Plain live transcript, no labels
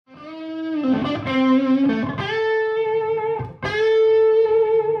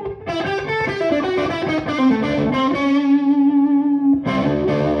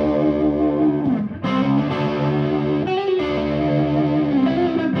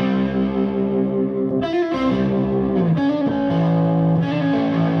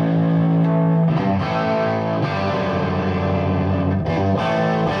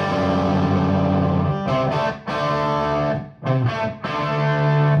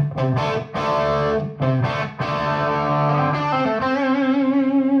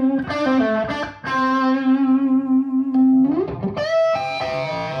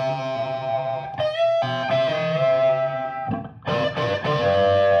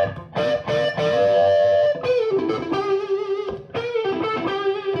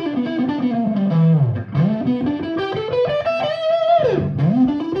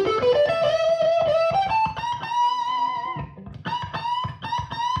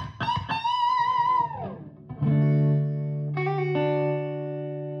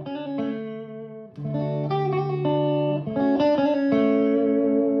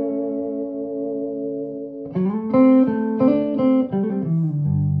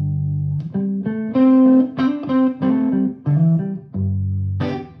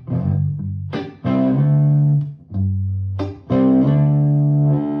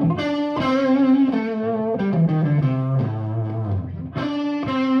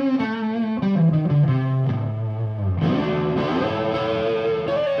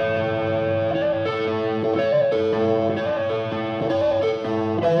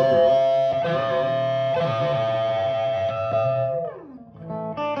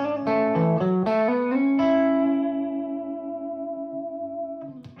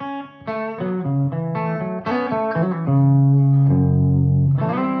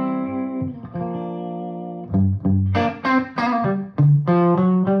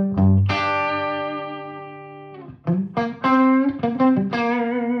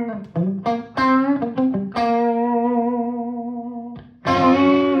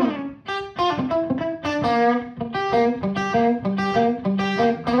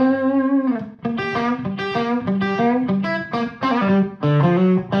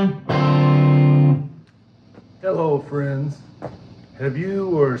Hello friends. Have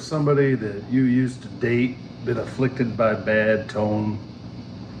you or somebody that you used to date been afflicted by bad tone?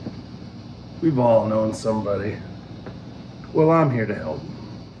 We've all known somebody. Well, I'm here to help.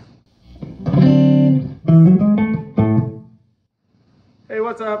 Hey,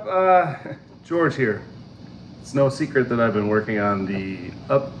 what's up? George here. It's no secret that I've been working on the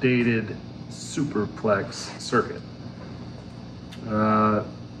updated Super-Plex circuit.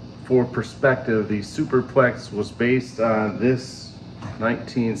 For perspective, the Super-Plex was based on this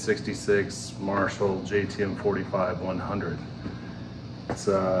 1966 Marshall JTM 45-100. It's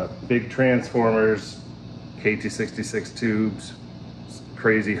big transformers, KT66 tubes,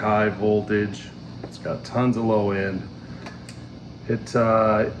 crazy high voltage. It's got tons of low end. It's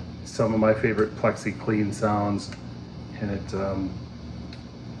some of my favorite plexi clean sounds, and it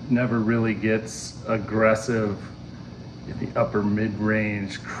never really gets aggressive in the upper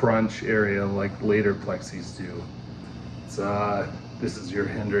mid-range crunch area like later plexis do. It's this is your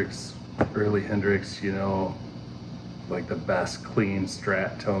Hendrix, early Hendrix, you know, like the best clean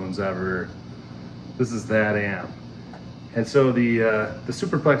strat tones ever. This is that amp. And so the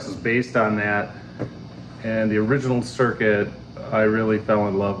Super-Plex is based on that, and the original circuit I really fell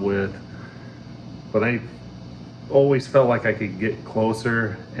in love with, but I always felt like I could get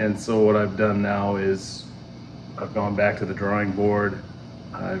closer, and so what I've done now is I've gone back to the drawing board.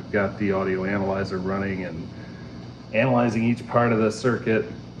 I've got the audio analyzer running and analyzing each part of the circuit,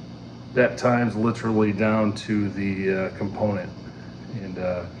 at times literally down to the component, and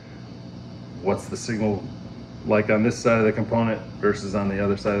what's the signal like on this side of the component versus on the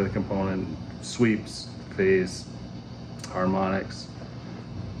other side of the component, sweeps, phase, harmonics.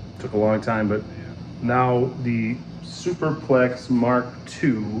 Took a long time, but now the Super-Plex Mark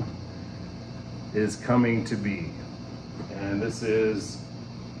II is coming to be, and this is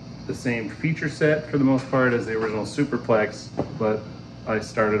the same feature set for the most part as the original Super-Plex, but I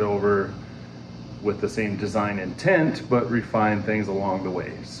started over with the same design intent but refined things along the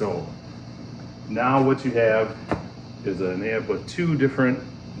way. So now what you have is an amp with two different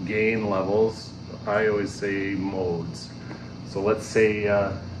gain levels. I always say modes. So let's say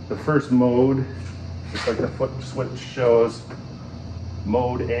the first mode, just like the foot switch shows,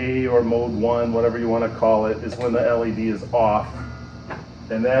 mode A or mode 1, whatever you want to call it, is when the LED is off,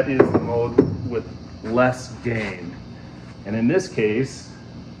 and that is the mode with less gain. And in this case,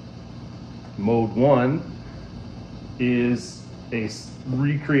 mode 1 is a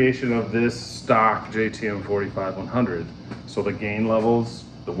recreation of this stock JTM 45-100. So the gain levels,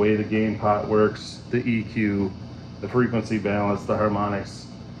 the way the gain pot works, the EQ, the frequency balance, the harmonics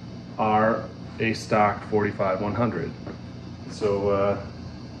are a stock 45-100. So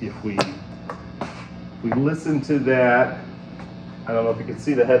if we listen to that, I don't know if you can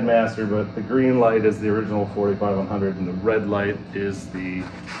see the headmaster, but the green light is the original 45-100 and the red light is the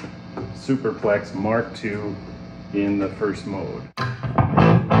Super-Plex Mark II in the first mode. That's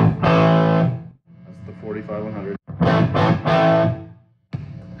the 45-100.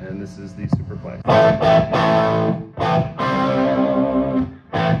 And this is the Super-Plex.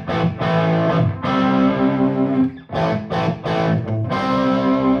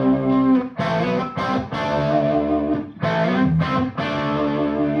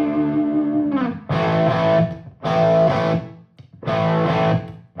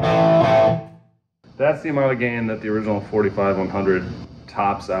 That's the amount of gain that the original 45-100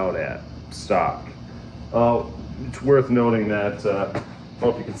 tops out at stock. It's worth noting that, I don't know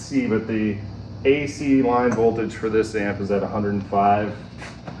if you can see, but the AC line voltage for this amp is at 105.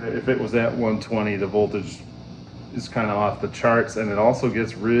 If it was at 120, the voltage is kind of off the charts, and it also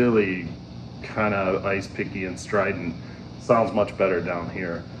gets really kind of ice picky and strident. Sounds much better down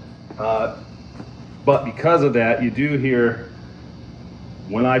here. But because of that, you do hear,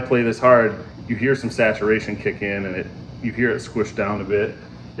 when I play this hard, you hear some saturation kick in, and you hear it squish down a bit.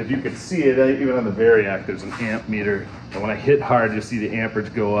 If you could see it, even on the Variac, there's an amp meter, and when I hit hard, you see the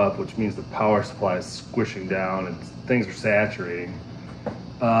amperage go up, which means the power supply is squishing down and things are saturating.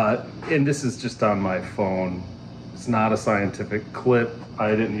 And this is just on my phone. It's not a scientific clip.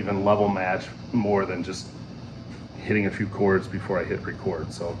 I didn't even level match more than just hitting a few chords before I hit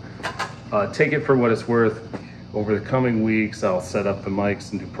record. So take it for what it's worth. Over the coming weeks, I'll set up the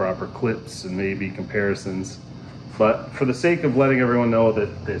mics and do proper clips and maybe comparisons. But for the sake of letting everyone know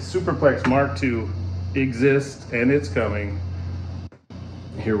that the Super-Plex Mark II exists and it's coming,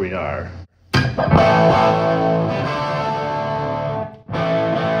 here we are.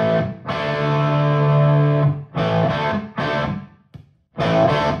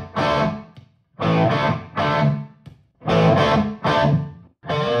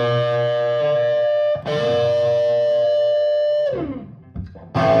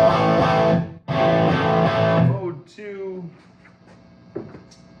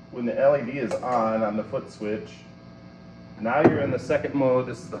 When the LED is on the foot switch, now you're in the second mode.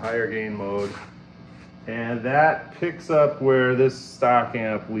 This is the higher gain mode, and that picks up where this stock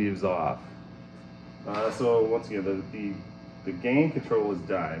amp leaves off. So once again, the gain control is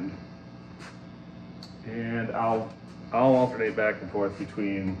dimed, and I'll alternate back and forth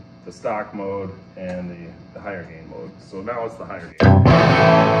between the stock mode and the higher gain mode. So now it's the higher gain.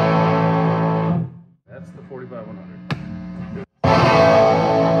 That's the 45-100.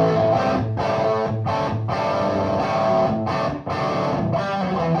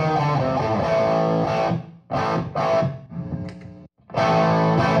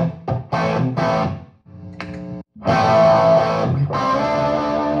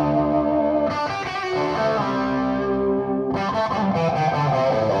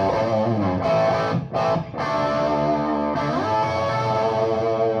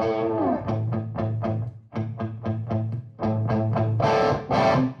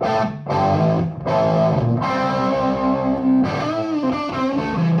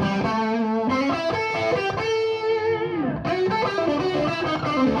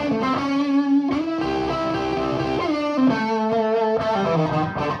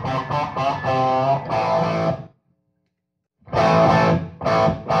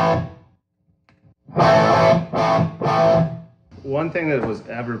 One thing that was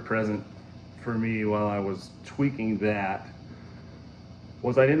ever present for me while I was tweaking that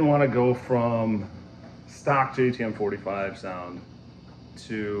was I didn't want to go from stock JTM 45 sound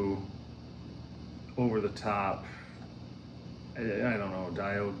to over the top, I don't know,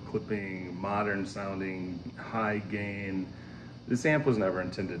 diode clipping, modern sounding, high gain. This amp was never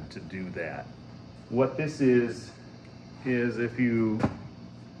intended to do that. What this is if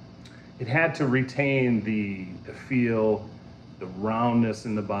it had to retain the feel, the roundness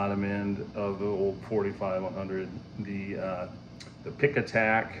in the bottom end of the old 45-100, the pick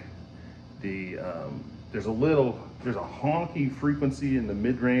attack, there's a honky frequency in the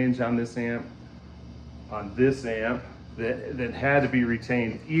mid-range on this amp, that had to be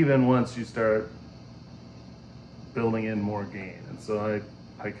retained even once you start building in more gain. And so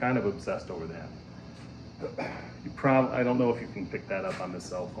I kind of obsessed over that. I don't know if you can pick that up on the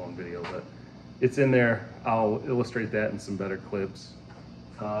cell phone video, but it's in there. I'll illustrate that in some better clips.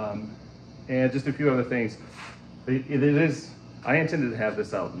 And just a few other things. It is I intended to have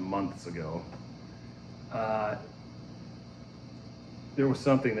this out months ago. There was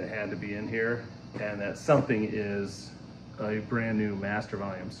something that had to be in here, and that something is a brand new master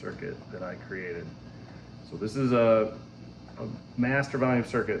volume circuit that I created. So this is a master volume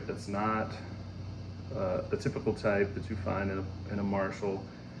circuit that's not the typical type that you find in a Marshall.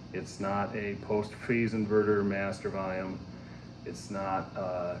 It's not a post-phase inverter master volume. It's not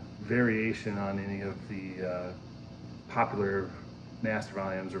a variation on any of the popular master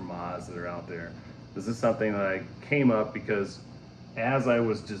volumes or mods that are out there. This is something that I came up because as I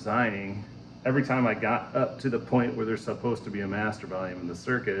was designing, every time I got up to the point where there's supposed to be a master volume in the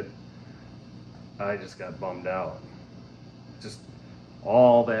circuit, I just got bummed out. Just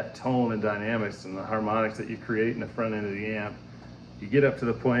all that tone and dynamics and the harmonics that you create in the front end of the amp, you get up to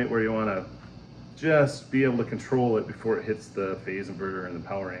the point where you want to just be able to control it before it hits the phase inverter and the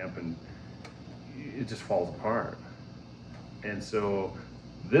power amp, and it just falls apart. And so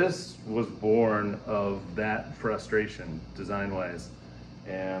this was born of that frustration design-wise,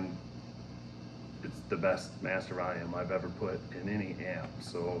 and it's the best master volume I've ever put in any amp,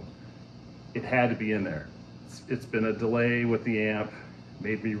 so it had to be in there. It's been a delay with the amp,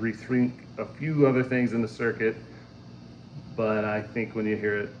 made me rethink a few other things in the circuit, but I think when you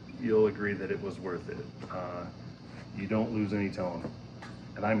hear it, you'll agree that it was worth it. You don't lose any tone,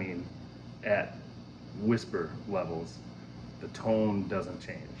 and I mean at whisper levels, the tone doesn't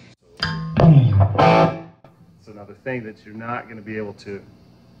change. So it's another thing that you're not going to be able to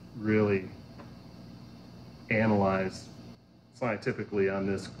really analyze scientifically on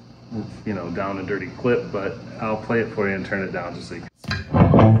this, you know, down and dirty clip, but I'll play it for you and turn it down just so you can see.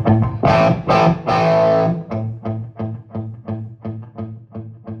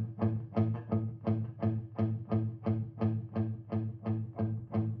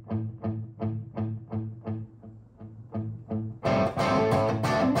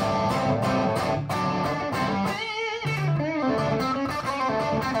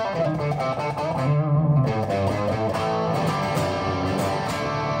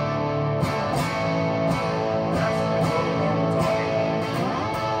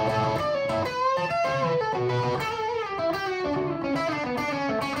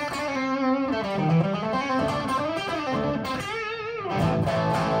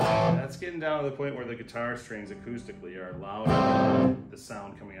 Getting down to the point where the guitar strings acoustically are louder than the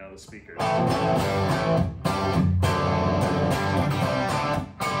sound coming out of the speakers. There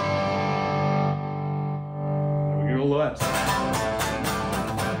we go, less.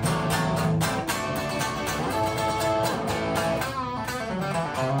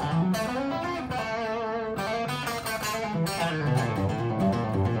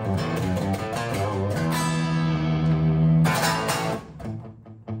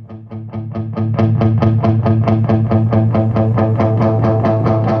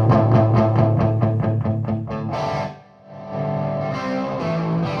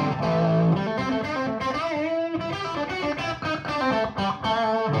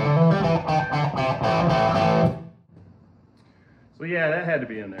 So yeah, that had to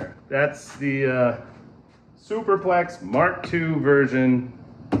be in there. That's the Super-Plex Mark II version.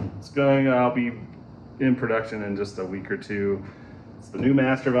 I'll be in production in just a week or two. It's the new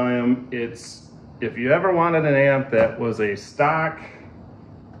master volume. If you ever wanted an amp that was a stock,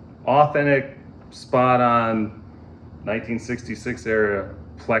 authentic, spot-on 1966 era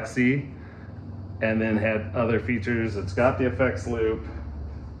plexi, and then had other features, it's got the effects loop,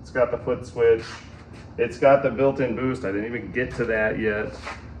 it's got the foot switch, it's got the built-in boost. I didn't even get to that yet.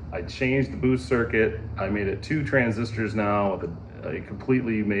 I changed the boost circuit. I made it 2 transistors now with a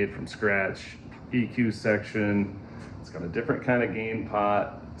completely made from scratch EQ section. It's got a different kind of gain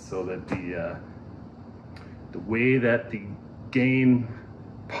pot so that the way that the gain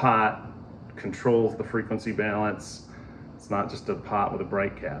pot controls the frequency balance, it's not just a pot with a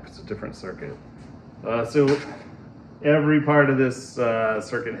bright cap, it's a different circuit. So every part of this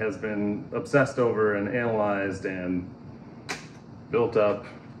circuit has been obsessed over and analyzed and built up.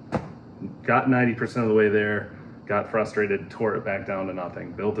 Got 90% of the way there, got frustrated, tore it back down to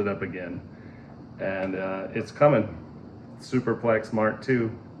nothing, built it up again. And it's coming. Super-Plex Mark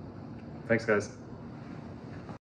II. Thanks, guys.